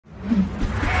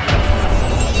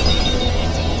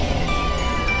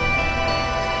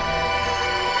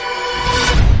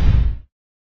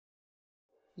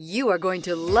You are going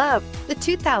to love the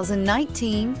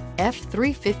 2019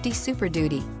 F-350 Super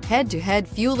Duty. Head-to-head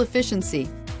fuel efficiency,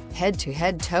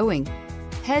 head-to-head towing,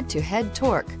 head-to-head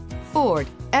torque. Ford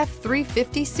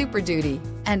F-350 Super Duty,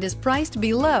 and is priced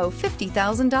below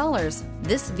 $50,000.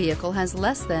 This vehicle has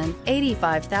less than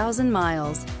 85,000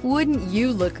 miles. Wouldn't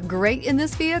you look great in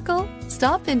this vehicle?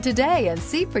 Stop in today and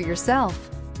see for yourself.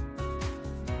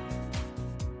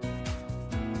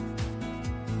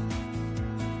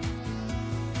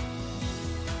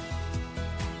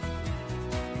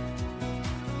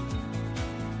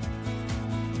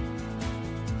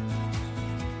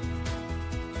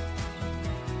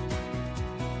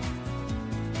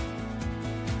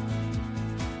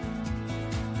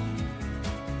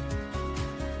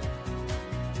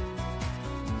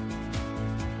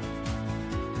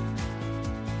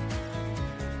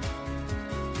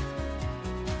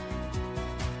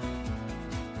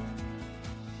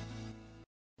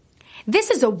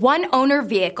 This is a one-owner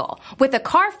vehicle with a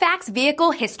Carfax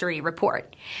Vehicle History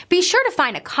Report. Be sure to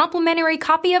find a complimentary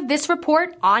copy of this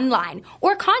report online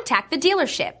or contact the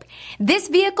dealership. This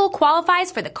vehicle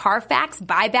qualifies for the Carfax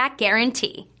Buyback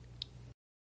Guarantee.